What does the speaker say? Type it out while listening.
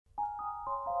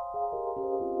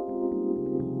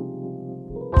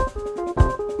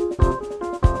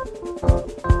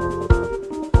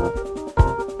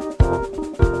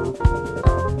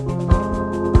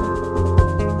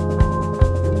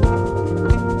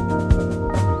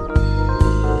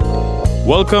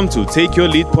Welcome to Take Your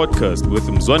Lead podcast with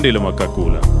Mzwandile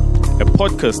Makakula, a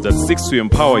podcast that seeks to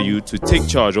empower you to take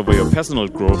charge over your personal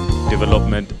growth,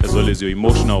 development, as well as your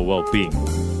emotional well-being.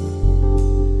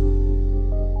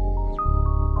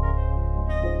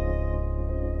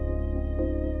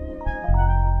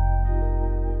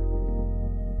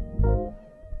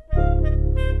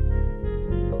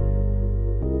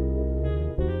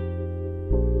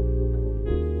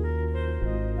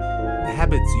 The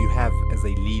habits you have as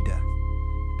a leader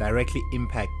directly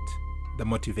impact the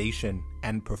motivation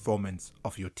and performance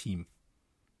of your team.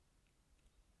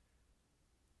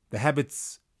 The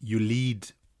habits you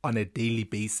lead on a daily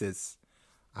basis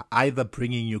are either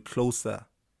bringing you closer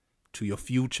to your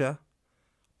future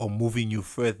or moving you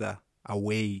further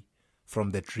away from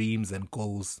the dreams and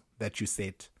goals that you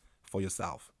set for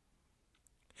yourself.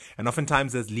 And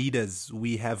oftentimes as leaders,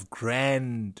 we have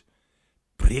grand,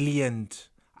 brilliant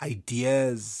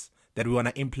ideas that we want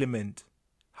to implement.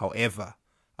 However,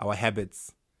 our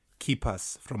habits keep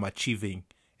us from achieving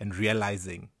and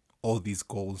realizing all these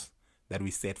goals that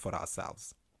we set for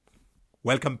ourselves.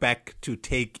 Welcome back to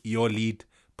Take Your Lead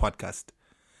podcast.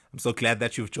 I'm so glad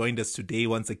that you've joined us today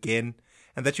once again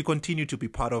and that you continue to be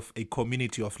part of a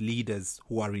community of leaders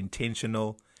who are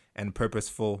intentional and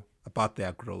purposeful about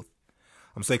their growth.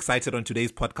 I'm so excited on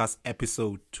today's podcast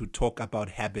episode to talk about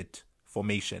habit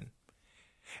formation.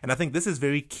 And I think this is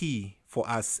very key for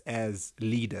us as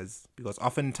leaders, because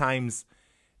oftentimes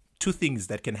two things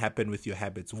that can happen with your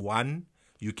habits. One,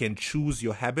 you can choose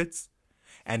your habits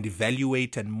and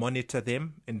evaluate and monitor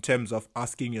them in terms of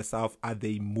asking yourself, are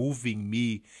they moving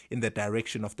me in the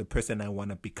direction of the person I want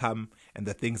to become and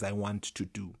the things I want to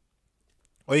do?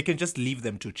 Or you can just leave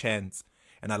them to chance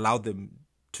and allow them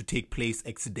to take place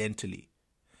accidentally.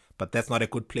 But that's not a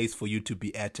good place for you to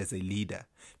be at as a leader,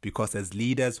 because as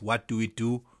leaders, what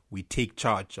do? We take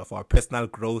charge of our personal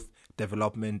growth,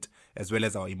 development, as well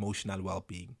as our emotional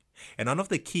well-being. And one of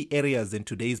the key areas in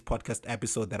today's podcast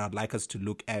episode that I'd like us to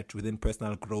look at within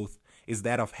personal growth is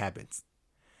that of habits.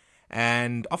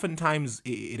 And oftentimes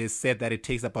it is said that it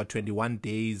takes about 21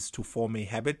 days to form a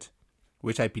habit,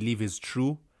 which I believe is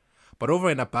true. But over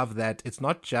and above that, it's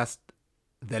not just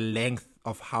the length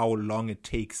of how long it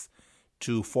takes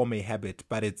to form a habit,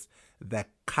 but it's the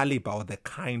caliber or the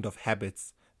kind of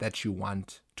habits that you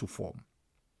want to form.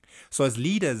 So as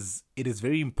leaders, it is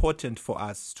very important for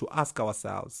us to ask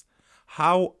ourselves,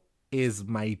 how is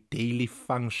my daily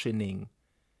functioning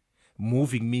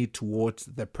moving me towards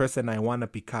the person I want to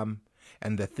become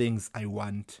and the things I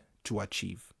want to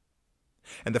achieve?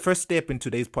 And the first step in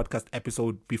today's podcast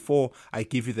episode, before I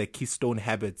give you the keystone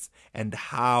habits and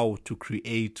how to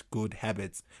create good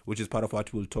habits, which is part of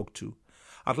what we'll talk to,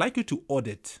 I'd like you to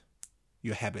audit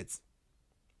your habits.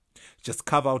 Just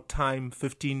carve out time,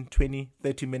 15, 20,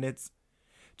 30 minutes,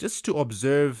 just to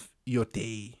observe your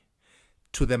day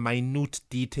to the minute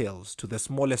details, to the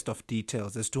smallest of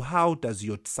details as to how does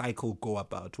your cycle go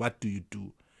about. What do you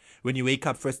do? When you wake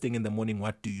up first thing in the morning,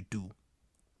 what do you do?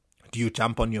 Do you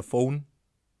jump on your phone?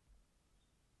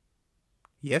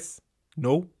 Yes?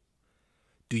 No?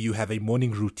 Do you have a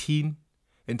morning routine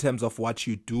in terms of what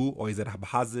you do, or is it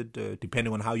haphazard,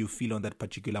 depending on how you feel on that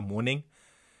particular morning?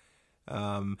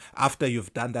 After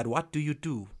you've done that, what do?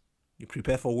 You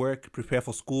prepare for work, prepare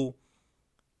for school,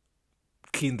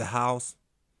 clean the house,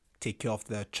 take care of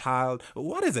the child.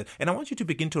 What is it? And I want you to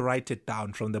begin to write it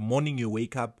down from the morning you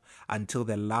wake up until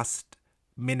the last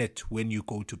minute when you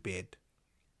go to bed.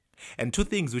 And two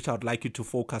things which I would like you to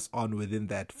focus on within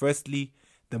that. Firstly,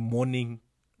 the morning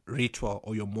ritual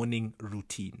or your morning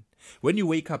routine. When you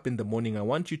wake up in the morning, I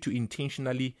want you to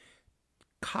intentionally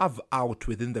carve out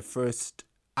within the first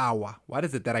hour. What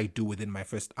is it that I do within my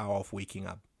first hour of waking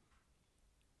up?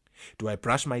 Do I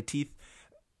brush my teeth?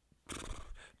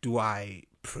 Do I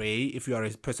pray if you are a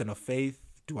person of faith?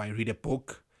 Do I read a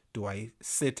book? Do I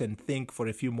sit and think for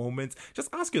a few moments? Just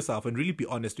ask yourself and really be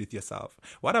honest with yourself.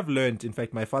 What I've learned, in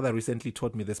fact, my father recently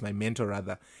taught me this, my mentor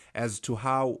rather, as to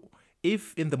how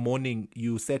if in the morning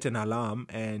you set an alarm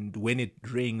and when it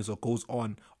rings or goes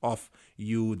on off,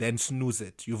 you then snooze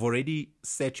it, you've already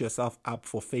set yourself up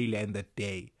for failure in the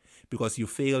day because you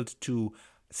failed to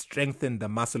strengthen the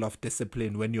muscle of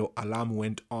discipline when your alarm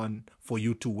went on for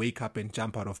you to wake up and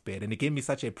jump out of bed. And it gave me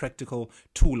such a practical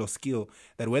tool or skill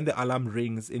that when the alarm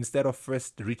rings, instead of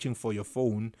first reaching for your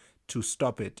phone to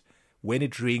stop it, when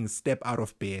it rings, step out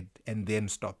of bed and then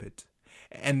stop it.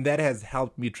 And that has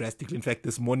helped me drastically. In fact,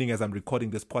 this morning as I'm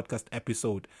recording this podcast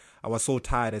episode, I was so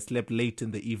tired. I slept late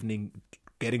in the evening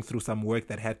getting through some work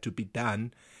that had to be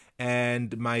done.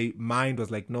 And my mind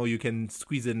was like, no, you can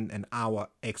squeeze in an hour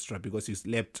extra because you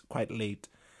slept quite late.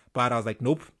 But I was like,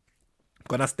 nope,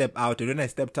 gonna step out. And when I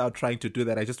stepped out trying to do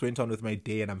that, I just went on with my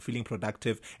day and I'm feeling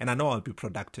productive, and I know I'll be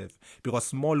productive because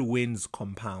small wins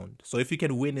compound. So if you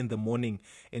can win in the morning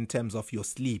in terms of your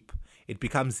sleep, it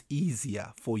becomes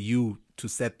easier for you to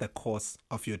set the course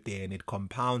of your day, and it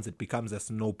compounds. It becomes a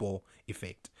snowball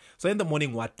effect. So in the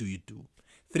morning, what do you do?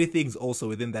 3 things also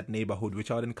within that neighborhood which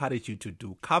I would encourage you to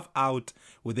do. Carve out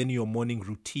within your morning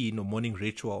routine or morning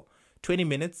ritual 20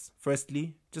 minutes,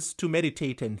 firstly, just to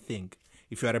meditate and think.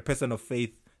 If you are a person of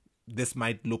faith, this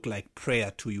might look like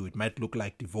prayer to you. It might look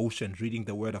like devotion, reading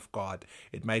the word of God.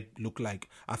 It might look like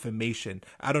affirmation.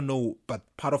 I don't know, but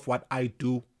part of what I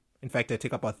do, in fact, I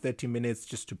take about 30 minutes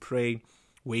just to pray,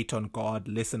 wait on God,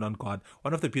 listen on God.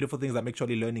 One of the beautiful things I'm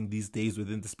actually learning these days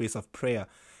within the space of prayer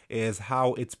is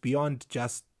how it's beyond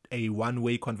just a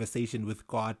one-way conversation with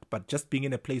God, but just being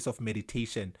in a place of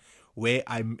meditation where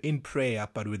I'm in prayer,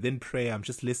 but within prayer, I'm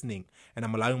just listening and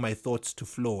I'm allowing my thoughts to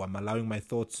flow. I'm allowing my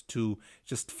thoughts to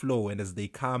just flow. And as they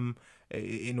come,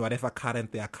 in whatever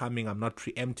current they are coming, I'm not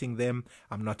preempting them.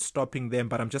 I'm not stopping them,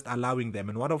 but I'm just allowing them.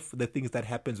 And one of the things that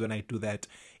happens when I do that,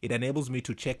 it enables me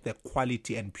to check the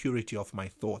quality and purity of my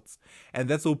thoughts. And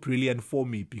that's so brilliant for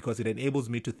me because it enables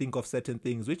me to think of certain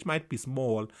things which might be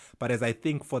small, but as I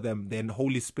think for them, then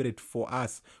Holy Spirit for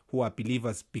us who are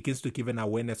believers begins to give an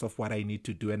awareness of what I need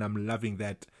to do. And I'm loving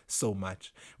that so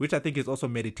much, which I think is also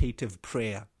meditative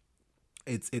prayer.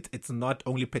 It's not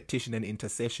only petition and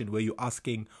intercession where you're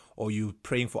asking or you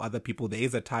praying for other people. There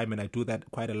is a time, and I do that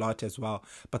quite a lot as well.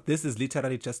 But this is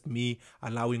literally just me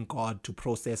allowing God to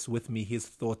process with me his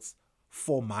thoughts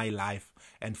for my life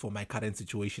and for my current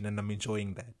situation, and I'm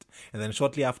enjoying that. And then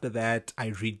shortly after that, I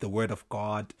read the word of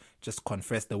God, just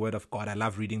confess the word of God. I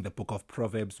love reading the book of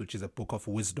Proverbs, which is a book of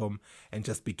wisdom, and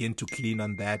just begin to clean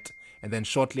on that. And then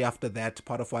shortly after that,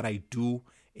 part of what I do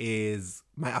is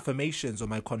my affirmations or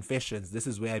my confessions. This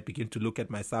is where I begin to look at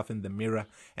myself in the mirror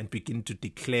and begin to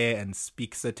declare and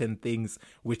speak certain things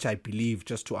which I believe,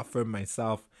 just to affirm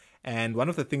myself. And one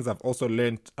of the things I've also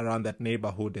learned around that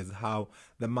neighborhood is how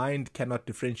the mind cannot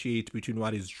differentiate between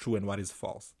what is true and what is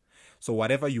false. So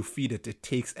whatever you feed it, it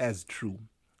takes as true.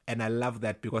 And I love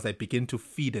that because I begin to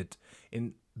feed it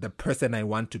in the person I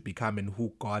want to become and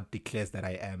who God declares that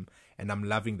I am. And I'm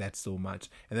loving that so much.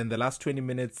 And then the last 20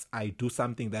 minutes, I do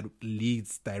something that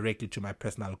leads directly to my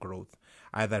personal growth.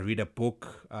 Either read a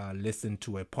book, listen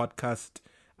to a podcast,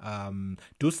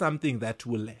 do something that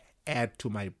will add to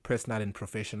my personal and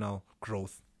professional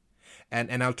growth.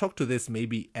 And I'll talk to this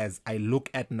maybe as I look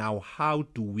at now, how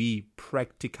do we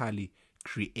practically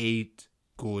create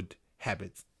good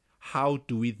habits? How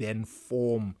do we then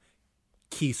form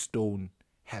keystone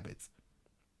habits?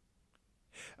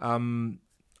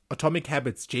 Atomic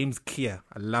Habits, James Clear.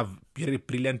 I love, very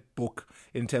brilliant book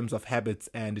in terms of habits,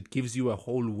 and it gives you a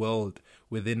whole world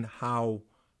within how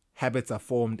habits are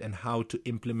formed and how to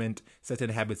implement certain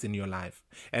habits in your life.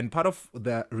 And part of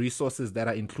the resources that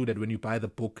are included when you buy the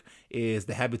book is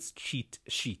the habits cheat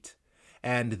sheet.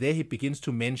 And there he begins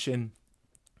to mention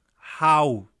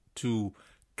how to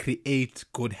create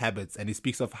good habits, and he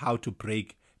speaks of how to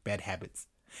break bad habits.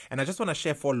 And I just want to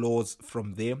share 4 laws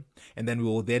from there, and then we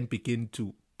will then begin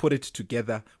to put it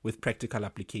together with practical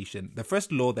application. The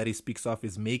first law that he speaks of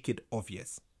is make it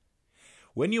obvious.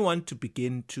 When you want to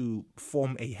begin to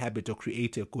form a habit or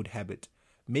create a good habit,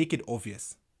 make it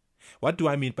obvious. What do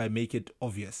I mean by make it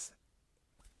obvious?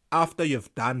 After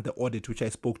you've done the audit, which I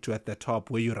spoke to at the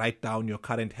top, where you write down your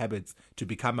current habits to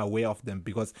become aware of them,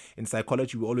 because in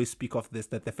psychology, we always speak of this,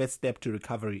 that the first step to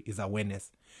recovery is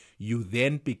awareness. You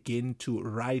then begin to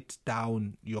write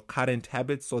down your current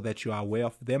habits so that you are aware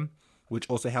of them, which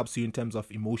also helps you in terms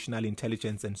of emotional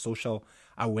intelligence and social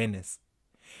awareness.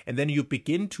 And then you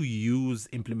begin to use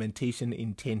implementation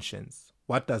intentions.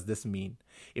 What does this mean?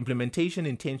 Implementation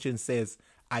intention says,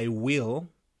 I will,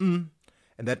 and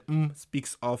that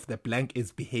speaks of the blank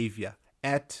is behavior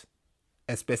at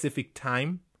a specific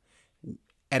time,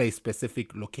 at a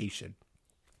specific location.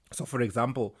 So for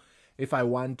example, if I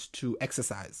want to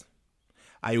exercise,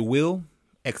 I will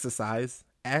exercise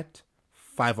at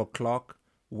 5 o'clock,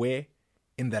 where?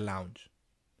 In the lounge.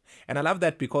 And I love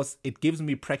that because it gives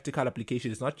me practical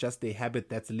application. It's not just a habit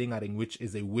that's lingering, which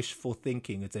is a wishful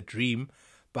thinking. It's a dream,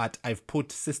 but I've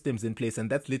put systems in place.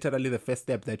 And that's literally the first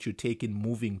step that you take in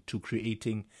moving to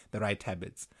creating the right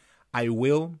habits. I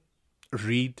will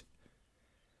read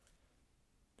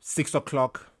 6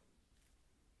 o'clock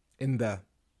in the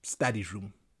study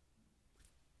room.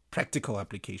 Practical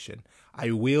application.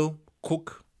 I will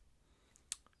cook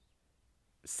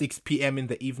 6 p.m. in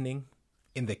the evening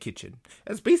in the kitchen.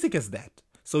 As basic as that.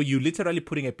 So you're literally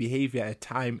putting a behavior, a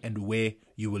time, and where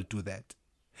you will do that.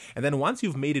 And then once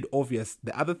you've made it obvious,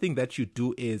 the other thing that you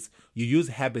do is you use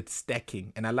habit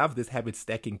stacking. And I love this habit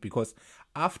stacking because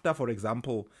after, for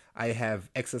example, I have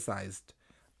exercised.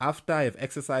 After I have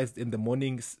exercised in the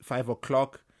mornings, 5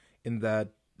 o'clock in the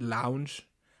lounge,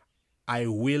 I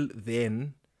will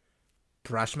then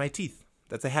brush my teeth.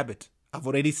 That's a habit. I've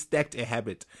already stacked a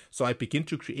habit. So I begin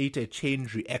to create a chain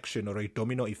reaction or a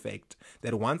domino effect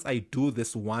that once I do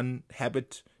this one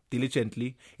habit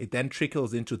diligently, it then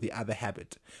trickles into the other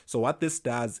habit. So what this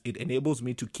does, it enables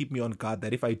me to keep me on guard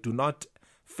that if I do not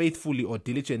faithfully or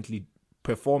diligently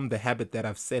perform the habit that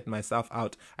I've set myself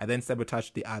out, I then sabotage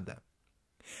the other.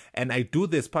 And I do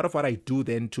this, part of what I do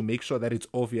then to make sure that it's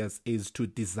obvious is to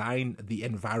design the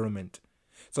environment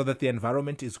so that the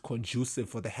environment is conducive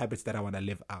for the habits that I want to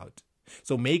live out.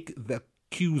 So make the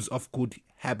cues of good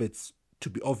habits to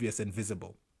be obvious and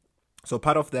visible. So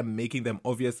part of them, making them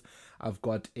obvious, I've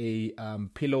got a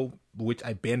pillow which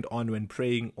I bend on when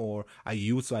praying or I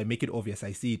use, so I make it obvious.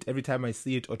 I see it. Every time I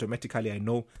see it, automatically I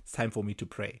know it's time for me to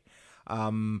pray.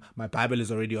 My Bible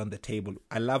is already on the table.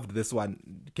 I loved this one.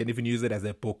 You can even use it as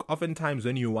a book. Oftentimes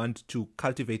when you want to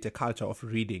cultivate a culture of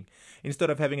reading, instead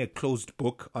of having a closed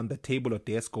book on the table or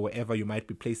desk or wherever you might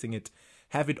be placing it,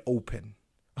 have it open.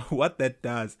 What that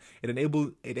does,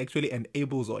 it actually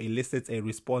enables or elicits a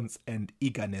response and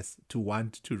eagerness to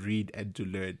want to read and to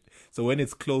learn. So when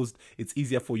it's closed, it's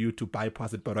easier for you to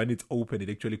bypass it, but when it's open, it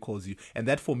actually calls you. And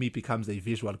that for me becomes a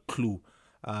visual clue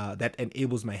that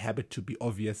enables my habit to be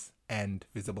obvious and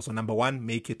visible. So number one,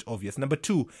 make it obvious. Number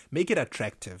two, make it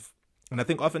attractive. And I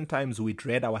think oftentimes we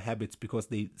dread our habits because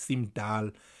they seem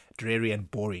dull, dreary,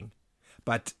 and boring.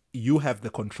 But you have the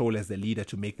control as the leader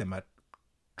to make them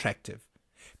attractive.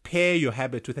 Pair your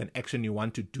habit with an action you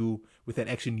want to do with an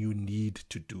action you need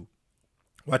to do.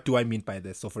 What do I mean by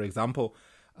this? So for example,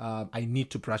 I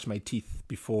need to brush my teeth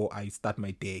before I start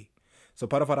my day. So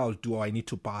part of what I'll do, I need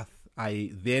to bath.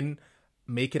 I then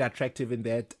make it attractive in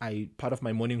that part of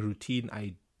my morning routine,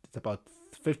 it's about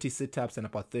 50 sit-ups and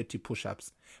about 30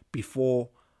 push-ups before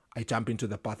I jump into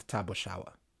the bathtub or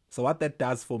shower. So what that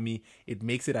does for me, it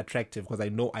makes it attractive because I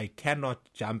know I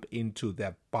cannot jump into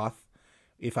the bath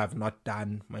if I've not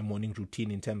done my morning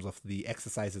routine in terms of the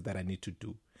exercises that I need to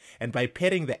do. And by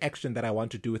pairing the action that I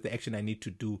want to do with the action I need to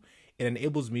do, it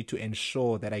enables me to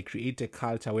ensure that I create a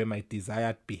culture where my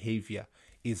desired behavior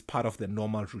is part of the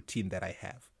normal routine that I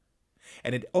have.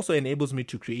 And it also enables me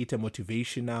to create a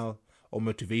motivational or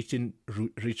motivation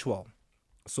ritual.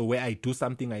 So where I do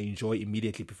something I enjoy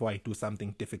immediately before I do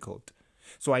something difficult.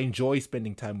 So I enjoy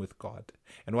spending time with God.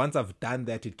 And once I've done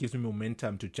that, it gives me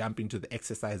momentum to jump into the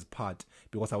exercise part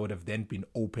because I would have then been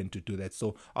open to do that.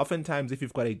 So oftentimes, if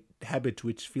you've got a habit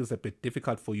which feels a bit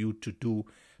difficult for you to do,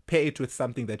 pair it with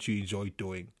something that you enjoy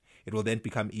doing. It will then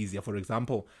become easier. For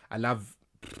example, I love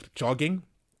jogging.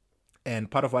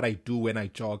 And part of what I do when I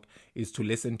jog is to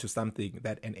listen to something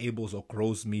that enables or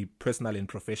grows me personal and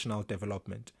professional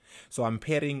development. So I'm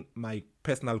pairing my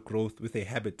personal growth with a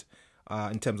habit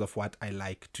in terms of what I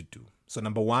like to do. So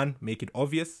number one, make it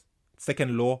obvious.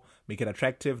 Second law, make it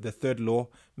attractive. The third law,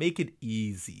 make it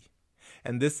easy.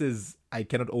 And this is, I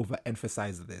cannot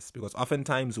overemphasize this because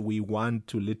oftentimes we want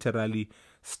to literally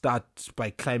start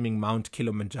by climbing Mount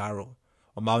Kilimanjaro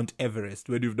or Mount Everest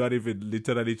when you've not even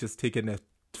literally just taken a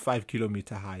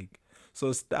 5-kilometer hike.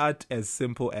 So start as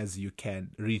simple as you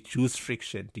can. Reduce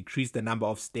friction. Decrease the number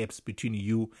of steps between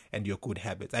you and your good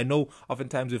habits. I know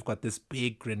oftentimes we've got this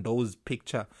big, grandiose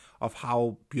picture of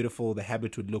how beautiful the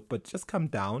habit would look, but just come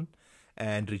down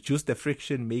and reduce the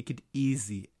friction. Make it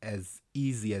easy as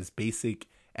basic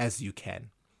as you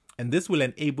can. And this will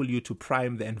enable you to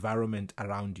prime the environment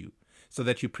around you so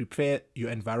that you prepare your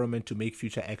environment to make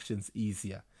future actions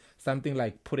easier. Something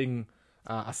like putting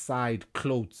aside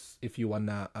clothes if you want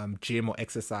to gym or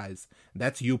exercise.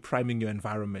 That's you priming your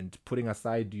environment. Putting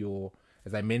aside your,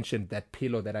 as I mentioned, that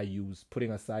pillow that I use.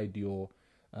 Putting aside your,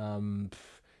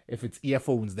 if it's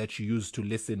earphones that you use to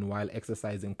listen while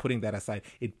exercising, putting that aside.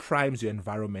 It primes your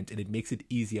environment and it makes it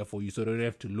easier for you so you don't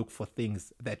have to look for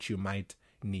things that you might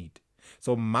need.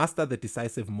 So master the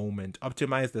decisive moment.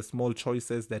 Optimize the small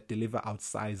choices that deliver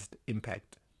outsized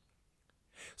impact.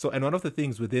 So, and one of the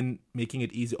things within making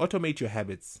it easy, automate your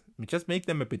habits. Just make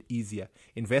them a bit easier.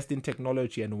 Invest in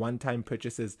technology and one-time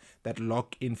purchases that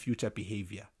lock in future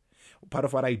behavior. Part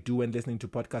of what I do when listening to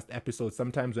podcast episodes,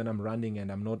 sometimes when I'm running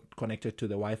and I'm not connected to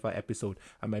the Wi-Fi episode,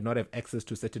 I might not have access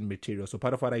to certain material. So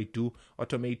part of what I do,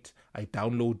 automate, I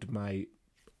download my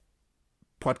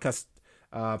podcast,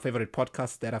 favorite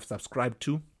podcasts that I've subscribed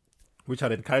to, which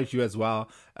I'd encourage you as well,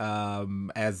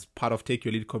 as part of Take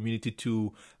Your Lead community,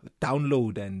 to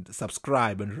download and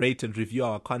subscribe and rate and review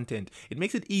our content. It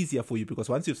makes it easier for you because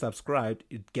once you've subscribed,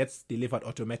 it gets delivered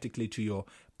automatically to your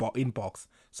inbox,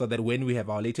 so that when we have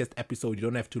our latest episode, you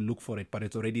don't have to look for it, but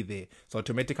it's already there. So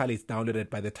automatically it's downloaded.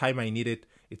 By the time I need it,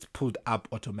 it's pulled up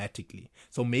automatically.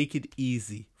 So make it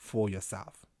easy for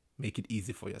yourself. Make it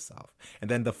easy for yourself. And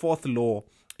then the fourth law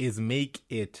is make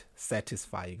it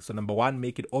satisfying. So number one,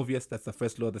 make it obvious. That's the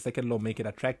first law. The second law, make it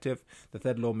attractive. The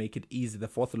third law, make it easy. The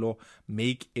fourth law,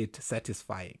 make it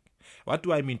satisfying. What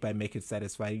do I mean by make it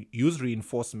satisfying? Use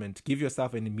reinforcement. Give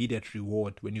yourself an immediate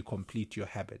reward when you complete your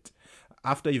habit.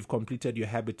 After you've completed your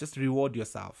habit, just reward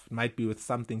yourself. It might be with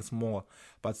something small,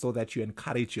 but so that you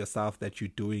encourage yourself that you're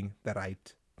doing the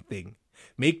right thing.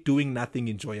 Make doing nothing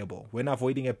enjoyable. When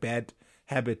avoiding a bad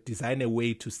habit, design a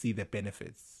way to see the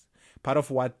benefits. Part of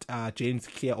what James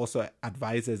Clear also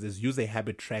advises is use a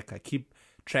habit tracker. Keep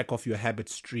track of your habit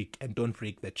streak and don't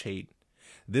break the chain.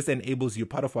 This enables you.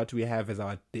 Part of what we have is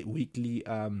our weekly,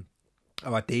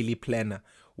 our daily planner.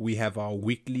 We have our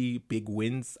weekly big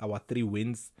wins, our 3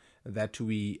 wins that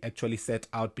we actually set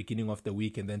out beginning of the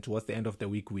week, and then towards the end of the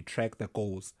week we track the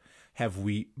goals. Have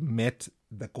we met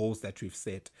the goals that we've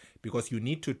set? Because you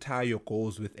need to tie your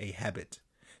goals with a habit,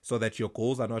 so that your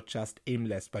goals are not just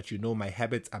aimless, but you know my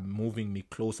habits are moving me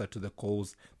closer to the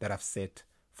goals that I've set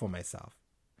for myself.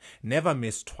 Never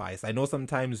miss twice. I know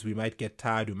sometimes we might get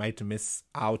tired, we might miss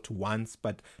out once,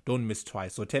 but don't miss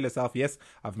twice. So tell yourself, yes,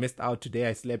 I've missed out today,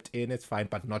 I slept in, it's fine,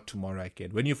 but not tomorrow again.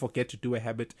 When you forget to do a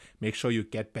habit, make sure you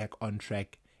get back on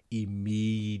track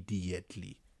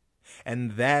immediately.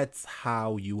 And that's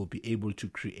how you will be able to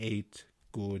create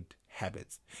good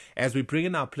habits. As we bring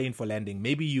in our plane for landing,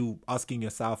 maybe you asking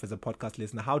yourself as a podcast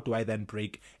listener, how do I then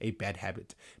break a bad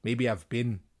habit? Maybe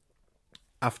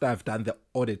after I've done the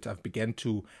audit, I've begun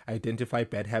to identify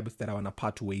bad habits that I want to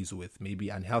part ways with. Maybe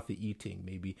unhealthy eating,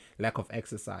 maybe lack of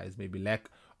exercise, maybe lack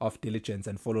of diligence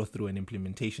and follow through and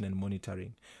implementation and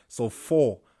monitoring. So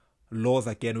 4 laws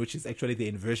again, which is actually the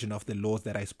inversion of the laws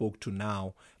that I spoke to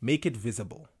now. Make it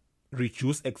visible.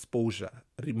 Reduce exposure.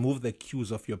 Remove the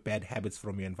cues of your bad habits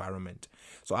from your environment.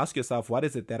 So ask yourself, what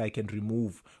is it that I can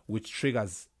remove which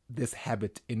triggers this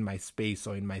habit in my space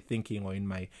or in my thinking or in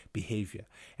my behavior?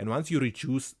 And once you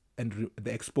reduce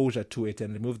the exposure to it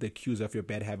and remove the cues of your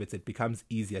bad habits, it becomes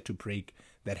easier to break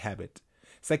that habit.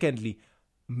 Secondly,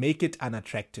 make it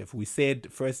unattractive. We said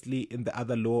firstly in the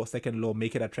other law, second law,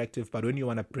 make it attractive, but when you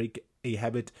want to break a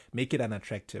habit, make it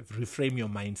unattractive. Reframe your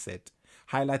mindset.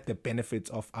 Highlight the benefits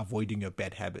of avoiding your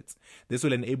bad habits. This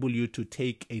will enable you to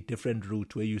take a different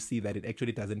route where you see that it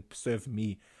actually doesn't serve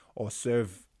me or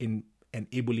serve in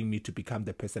enabling me to become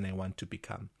the person I want to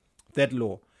become. Third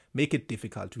law, make it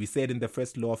difficult. We said in the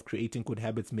first law of creating good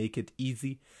habits, make it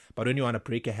easy. But when you want to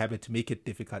break a habit, make it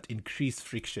difficult. Increase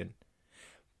friction.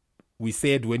 We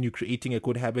said when you're creating a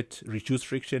good habit, reduce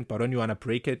friction. But when you want to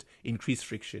break it, increase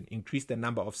friction. Increase the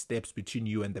number of steps between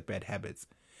you and the bad habits.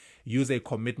 Use a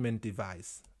commitment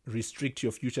device. Restrict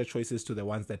your future choices to the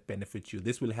ones that benefit you.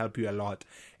 This will help you a lot.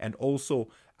 And also,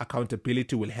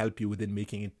 accountability will help you within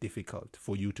making it difficult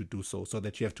for you to do so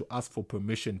that you have to ask for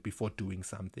permission before doing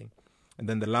something. And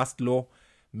then the last law,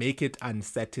 make it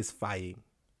unsatisfying.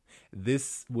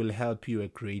 This will help you a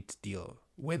great deal,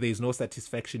 where there is no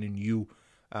satisfaction in you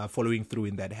following through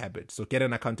in that habit. So get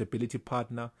an accountability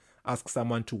partner, ask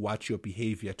someone to watch your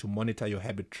behavior, to monitor your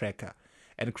habit tracker,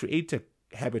 and create a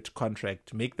habit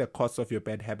contract. Make the costs of your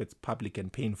bad habits public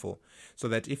and painful, so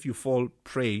that if you fall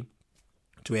prey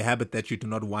to a habit that you do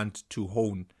not want to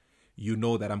hone, you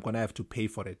know that I'm going to have to pay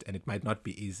for it, and it might not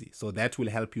be easy. So that will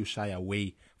help you shy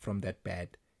away from that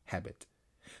bad habit.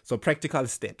 So practical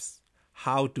steps.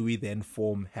 How do we then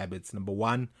form habits? Number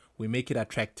 1, we make it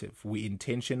attractive. We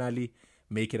intentionally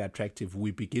make it attractive.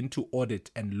 We begin to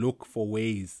audit and look for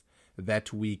ways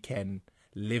that we can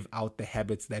live out the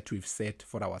habits that we've set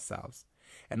for ourselves.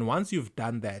 And once you've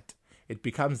done that, it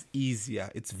becomes easier,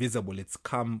 it's visible, it's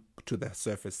come to the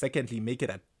surface. Secondly, make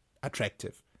it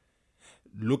attractive.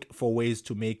 Look for ways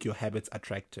to make your habits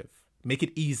attractive. Make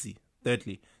it easy,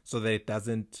 thirdly, so that it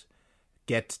doesn't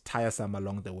get tiresome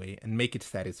along the way, and make it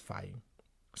satisfying.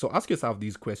 So ask yourself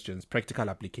these questions, practical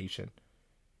application.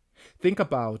 Think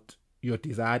about your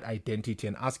desired identity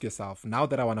and ask yourself, now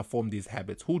that I want to form these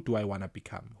habits, who do I want to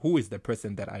become? Who is the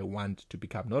person that I want to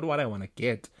become? Not what I want to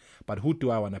get, but who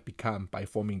do I want to become by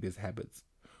forming these habits?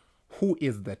 who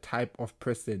is the type of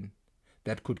person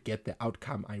that could get the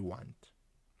outcome I want?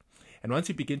 And once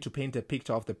you begin to paint a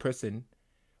picture of the person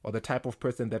or the type of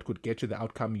person that could get you the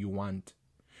outcome you want,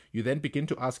 you then begin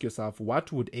to ask yourself,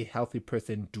 what would a healthy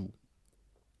person do?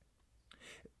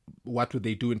 What would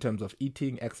they do in terms of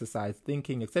eating, exercise,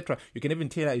 thinking, etc.? You can even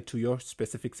tailor it to your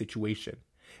specific situation.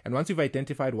 And once you've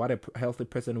identified what a healthy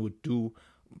person would do,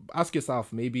 ask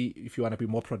yourself, maybe if you want to be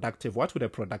more productive, what would a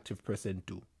productive person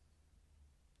do?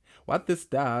 What this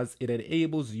does, it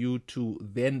enables you to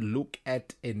then look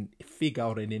at a figure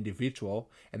or an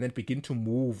individual and then begin to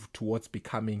move towards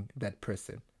becoming that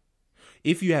person.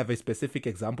 If you have a specific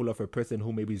example of a person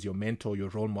who maybe is your mentor, your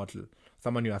role model,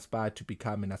 someone you aspire to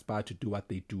become and aspire to do what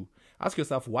they do, ask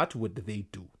yourself, what would they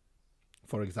do?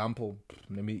 For example,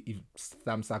 let me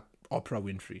thumbs up Oprah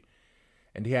Winfrey.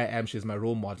 And here I am, she's my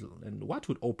role model. And what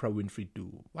would Oprah Winfrey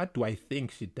do? What do I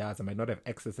think she does? I might not have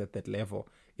access at that level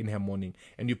in her morning.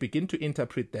 And you begin to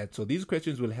interpret that. So these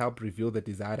questions will help reveal the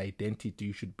desired identity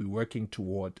you should be working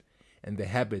toward and the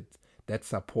habits that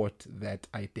support that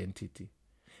identity.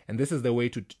 And this is the way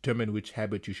to determine which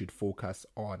habit you should focus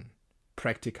on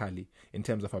practically in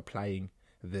terms of applying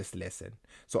this lesson.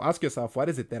 So ask yourself, what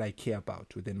is it that I care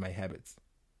about within my habits?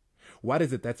 What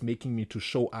is it that's making me to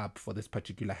show up for this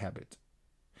particular habit?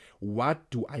 What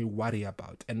do I worry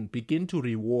about? And begin to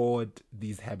reward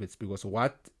these habits, because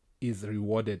what is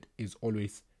rewarded is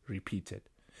always repeated.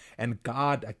 And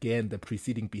guard again the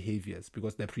preceding behaviors,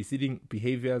 because the preceding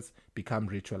behaviors become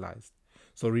ritualized.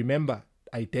 So remember,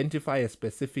 identify a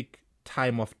specific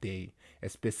time of day, a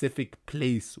specific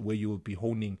place where you will be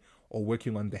honing or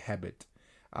working on the habit.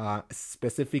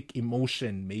 Specific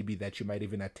emotion maybe that you might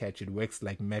even attach. It works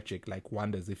like magic, like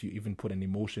wonders, if you even put an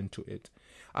emotion to it.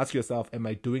 Ask yourself, am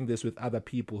I doing this with other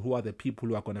people? Who are the people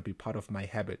who are going to be part of my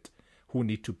habit? Who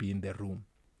need to be in the room?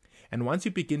 And once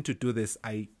you begin to do this,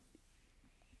 I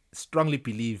strongly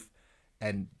believe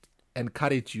and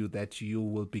encourage you that you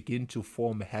will begin to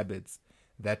form habits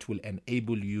that will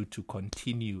enable you to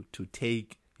continue to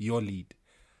take your lead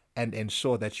and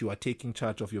ensure that you are taking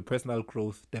charge of your personal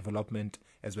growth, development,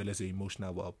 as well as your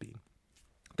emotional well-being.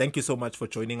 Thank you so much for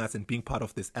joining us and being part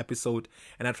of this episode.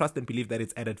 And I trust and believe that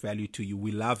it's added value to you.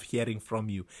 We love hearing from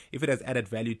you. If it has added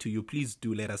value to you, please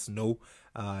do let us know.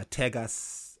 Tag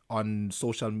us on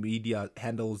social media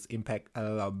handles, Instagram,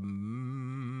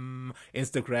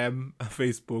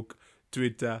 Facebook,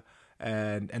 Twitter,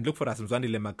 and look for us,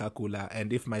 Mzwandile Makakula.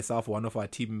 And if myself or one of our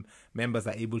team members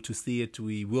are able to see it,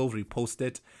 we will repost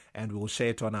it and we will share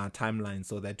it on our timeline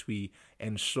so that we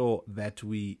ensure that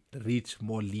we reach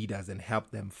more leaders and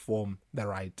help them form the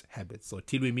right habits. So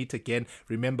till we meet again,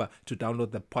 remember to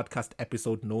download the podcast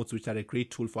episode notes, which are a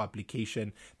great tool for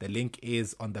application. The link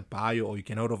is on the bio, or you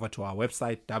can head over to our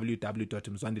website,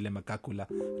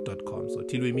 www.mzwandilemakakula.com. So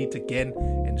till we meet again,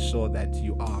 ensure that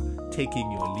you are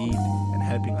taking your lead and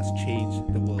helping us change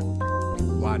the world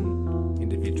one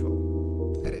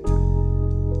individual at a time.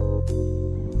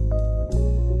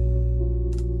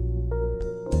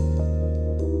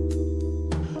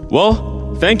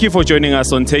 Well, thank you for joining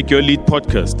us on Take Your Lead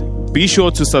podcast. Be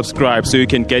sure to subscribe so you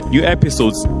can get new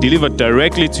episodes delivered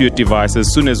directly to your device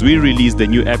as soon as we release the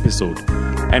new episode.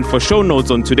 And for show notes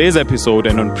on today's episode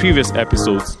and on previous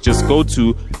episodes, just go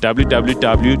to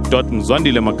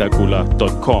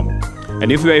www.mzwandilemakakula.com.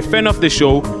 And if you're a fan of the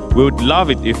show, we would love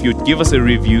it if you'd give us a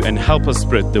review and help us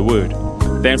spread the word.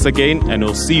 Thanks again, and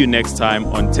we'll see you next time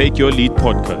on Take Your Lead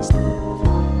podcast.